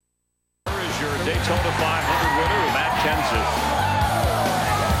Daytona 500 winner, Matt Kenseth.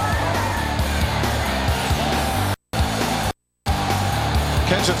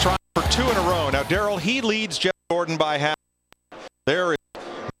 Kenseth trying for 2 in a row. Now, Darrell, he leads Jeff Gordon by half. There is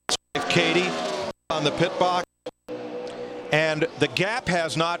Katie on the pit box. And the gap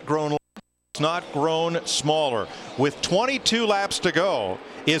has not grown. It's not grown smaller. With 22 laps to go,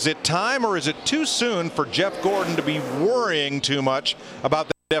 is it time or is it too soon for Jeff Gordon to be worrying too much about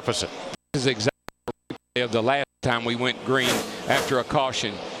the deficit? This is exactly of the last time we went green after a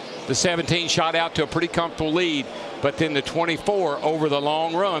caution. The 17 shot out to a pretty comfortable lead, but then the 24 over the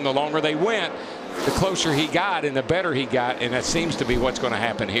long run, the longer they went, the closer he got and the better he got, and that seems to be what's going to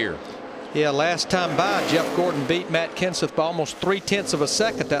happen here. Yeah, last time by, Jeff Gordon beat Matt Kenseth by almost 0.3 of a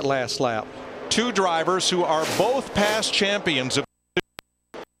second that last lap. 2 drivers who are both past champions of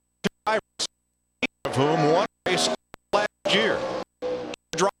 2 drivers, of whom one raced last year.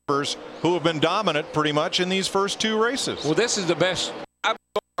 2 drivers who have been dominant pretty much in these first 2 races. Well, this is the best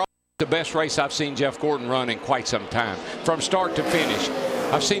race I've seen Jeff Gordon run in quite some time, from start to finish.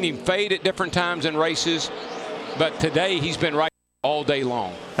 I've seen him fade at different times in races, but today he's been right all day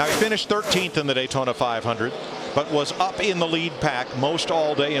long. Now, he finished 13th in the Daytona 500, but was up in the lead pack most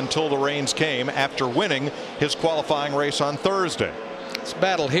all day until the rains came after winning his qualifying race on Thursday. This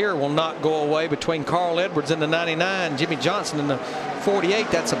battle here will not go away between Carl Edwards in the 99, Jimmy Johnson in the 48.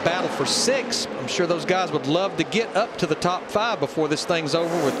 That's a battle for 6. I'm sure those guys would love to get up to the top 5 before this thing's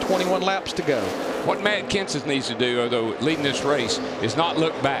over with 21 laps to go. What Matt Kenseth needs to do, although leading this race, is not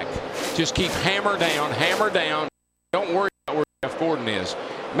look back. Just keep hammer down, hammer down. Don't worry about where Jeff Gordon is.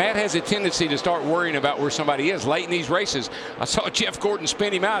 Matt has a tendency to start worrying about where somebody is late in these races. I saw Jeff Gordon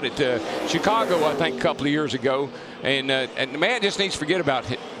spin him out at Chicago, I think, a couple of years ago. And Matt just needs to forget about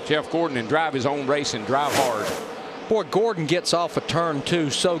Jeff Gordon and drive his own race and drive hard. Boy, Gordon gets off a turn 2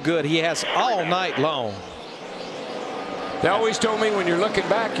 so good. He has all night long. They always told me when you're looking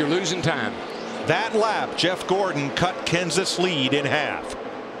back, you're losing time. That lap, Jeff Gordon cut Kenseth's lead in half.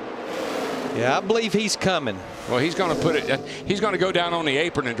 Yeah, I believe he's coming. Well, he's going to put it. He's going to go down on the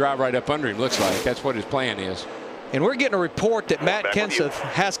apron and drive right up under him. Looks like that's what his plan is. And we're getting a report that Matt Kenseth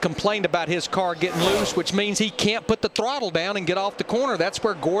has complained about his car getting loose, which means he can't put the throttle down and get off the corner. That's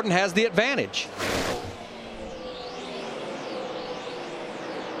where Gordon has the advantage.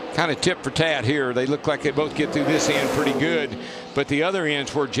 Kind of tit for tat here. They look like they both get through this end pretty good, but the other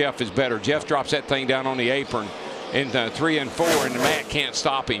end's where Jeff is better. Jeff drops that thing down on the apron in 3 and 4, and Matt can't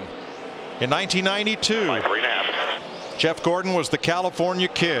stop him. In 1992, Jeff Gordon was the California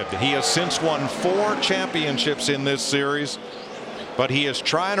Kid. He has since won 4 championships in this series, but he is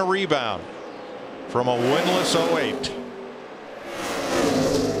trying to rebound from a winless 08.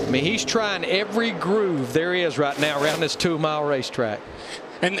 I mean, he's trying every groove there is right now around this 2-mile racetrack.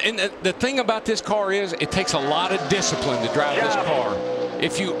 And the thing about this car is it takes a lot of discipline to drive this car.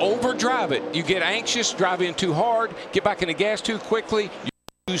 If you overdrive it, you get anxious, drive in too hard, get back in the gas too quickly, you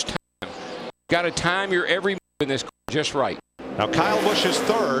lose time. Got to time your every move in this car just right. Now Kyle Busch is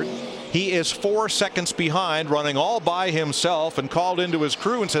 3rd. He is 4 seconds behind, running all by himself, and called into his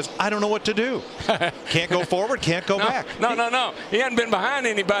crew and says, I don't know what to do. Can't go forward, can't go back. No. He hadn't been behind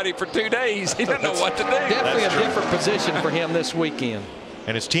anybody for 2 days. He doesn't know what to do. Definitely a different position for him this weekend.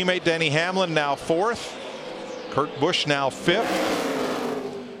 And his teammate Denny Hamlin now 4th. Kurt Busch now 5th.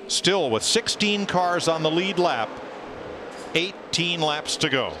 Still with 16 cars on the lead lap. 18 laps to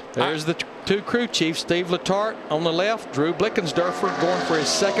go. There's the 2 crew chiefs, Steve Letarte on the left, Drew Blickensderfer going for his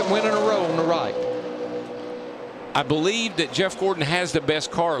 2nd win in a row on the right. I believe that Jeff Gordon has the best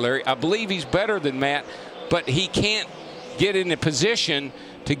car, Larry. I believe he's better than Matt, but he can't get in a position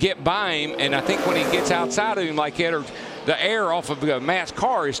to get by him, and I think when he gets outside of him like that, or the air off of Matt's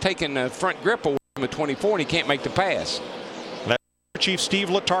car is taking the front grip away from the 24, and he can't make the pass. Chief Steve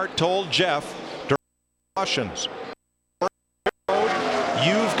Letarte told Jeff during cautions,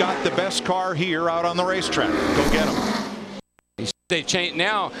 you've got the best car here out on the racetrack. Go get him. They changed.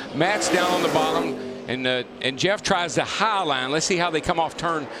 Now Matt's down on the bottom, and Jeff tries the high line. Let's see how they come off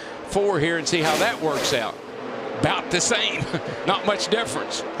turn 4 here and see how that works out. About the same. Not much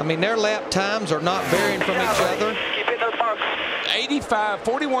difference. I mean, their lap times are not varying from each other.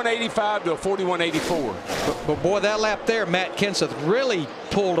 41.85 to a 41.84. But boy, that lap there, Matt Kenseth really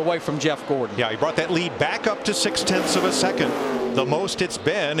pulled away from Jeff Gordon. Yeah, he brought that lead back up to 0.6 of a second. The most it's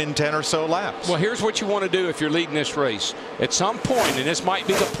been in 10 or so laps. Well, here's what you want to do if you're leading this race. At some point, and this might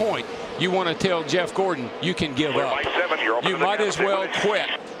be the point, you want to tell Jeff Gordon you can give up. You might as well quit.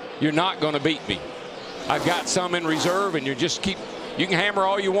 You're not going to beat me. I've got some in reserve, and you can hammer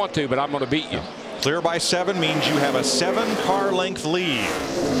all you want to, but I'm going to beat you. Clear by 7 means you have a 7-car length lead.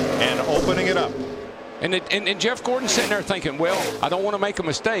 And opening it up. And Jeff Gordon's sitting there thinking, well, I don't want to make a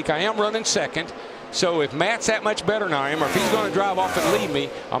mistake. I am running second. So if Matt's that much better than I am, or if he's going to drive off and leave me,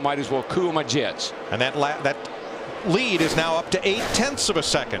 I might as well cool my jets. And that lead is now up to 0.8 of a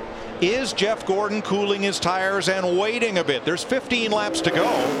second. Is Jeff Gordon cooling his tires and waiting a bit? There's 15 laps to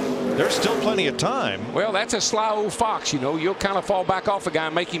go. There's still plenty of time. Well, that's a sly old fox, you know. You'll kind of fall back off a guy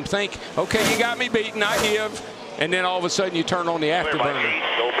and make him think, okay, you got me beaten, I give. And then all of a sudden you turn on the afterburner.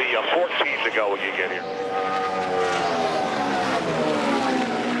 There'll be 14 to go when you get here.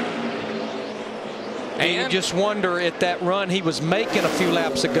 And you just wonder if that run he was making a few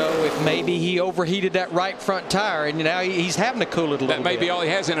laps ago, if maybe he overheated that right front tire, and now he's having to cool it a little bit. That may be all he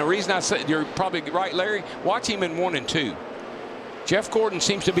has. And the reason I said, you're probably right, Larry, watch him in 1 and 2. Jeff Gordon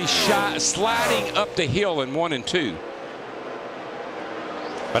seems to be sliding up the hill in 1 and 2.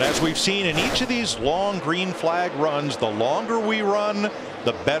 But as we've seen in each of these long green flag runs, the longer we run,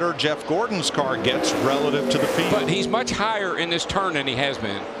 the better Jeff Gordon's car gets relative to the field. But he's much higher in this turn than he has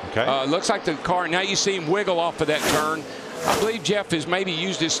been. Okay. Looks like the car, now you see him wiggle off of that turn. I believe Jeff has maybe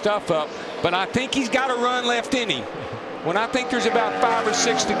used his stuff up, but I think he's got a run left in him. When I think there's about 5 or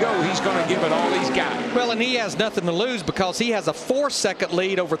 6 to go, he's going to give it all he's got. Well, and he has nothing to lose because he has a 4-second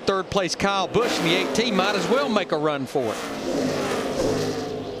lead over third place Kyle Busch in the 18. Might as well make a run for it.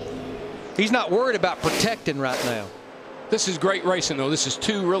 He's not worried about protecting right now. This is great racing, though. This is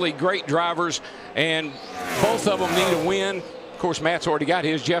 2 really great drivers, and both of them need a win. Of course, Matt's already got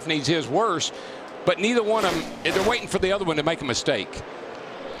his. Jeff needs his worse, but neither one of them, they're waiting for the other one to make a mistake.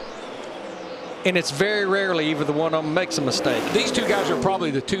 And it's very rarely either the one of them makes a mistake. These 2 guys are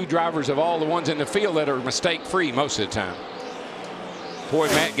probably the 2 drivers of all the ones in the field that are mistake-free most of the time. Boy,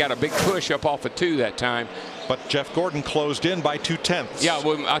 Matt got a big push up off of 2 that time. But Jeff Gordon closed in by 0.2. Yeah,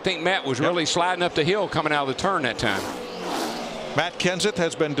 well, I think Matt was really sliding up the hill coming out of the turn that time. Matt Kenseth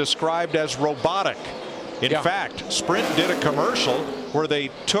has been described as robotic. In fact, Sprint did a commercial where they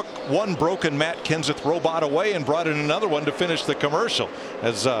took one broken Matt Kenseth robot away and brought in another one to finish the commercial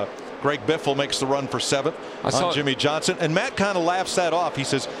as Greg Biffle makes the run for 7th on Jimmy Johnson. And Matt kind of laughs that off. He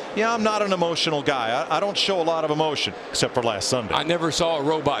says, yeah, I'm not an emotional guy. I don't show a lot of emotion, except for last Sunday. I never saw a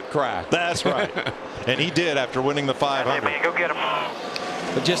robot cry. That's right. And he did after winning the 500. Hey, man, go get him.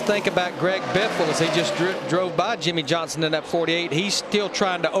 But just think about Greg Biffle as he just drove by Jimmy Johnson in that 48. He's still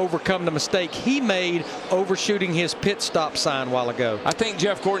trying to overcome the mistake he made overshooting his pit stop sign a while ago. I think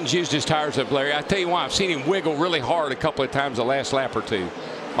Jeff Gordon's used his tires up, Larry. I tell you why, I've seen him wiggle really hard a couple of times the last lap or 2.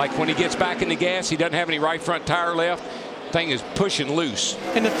 Like when he gets back in the gas, he doesn't have any right front tire left. Thing is pushing loose.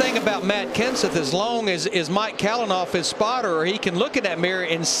 And the thing about Matt Kenseth, as long as Mike Kalanoff is spotter, or he can look in that mirror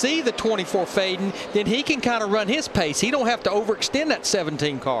and see the 24 fading, then he can kind of run his pace. He don't have to overextend that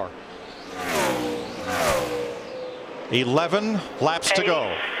 17 car. 11 laps to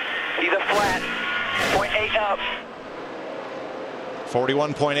go. He's a flat. 0.8 up.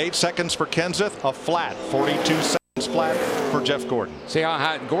 41.8 seconds for Kenseth. A flat. 42 seconds flat for Jeff Gordon. See how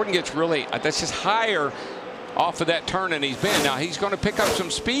high Gordon gets really, that's just higher off of that turn and he's been. Now he's going to pick up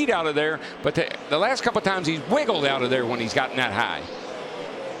some speed out of there, but the last couple of times he's wiggled out of there when he's gotten that high.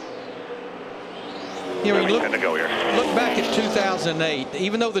 You know, look back at 2008,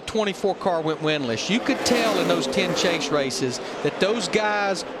 even though the 24 car went winless, you could tell in those 10 chase races that those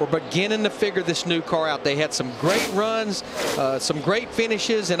guys were beginning to figure this new car out. They had some great runs, some great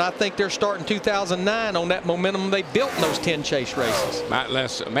finishes, and I think they're starting 2009 on that momentum they built in those 10 chase races. Matt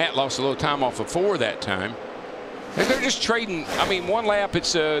lost a little time off of 4 that time. They're just trading. I mean, one lap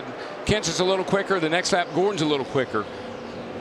it's Kenseth's a little quicker. The next lap Gordon's a little quicker.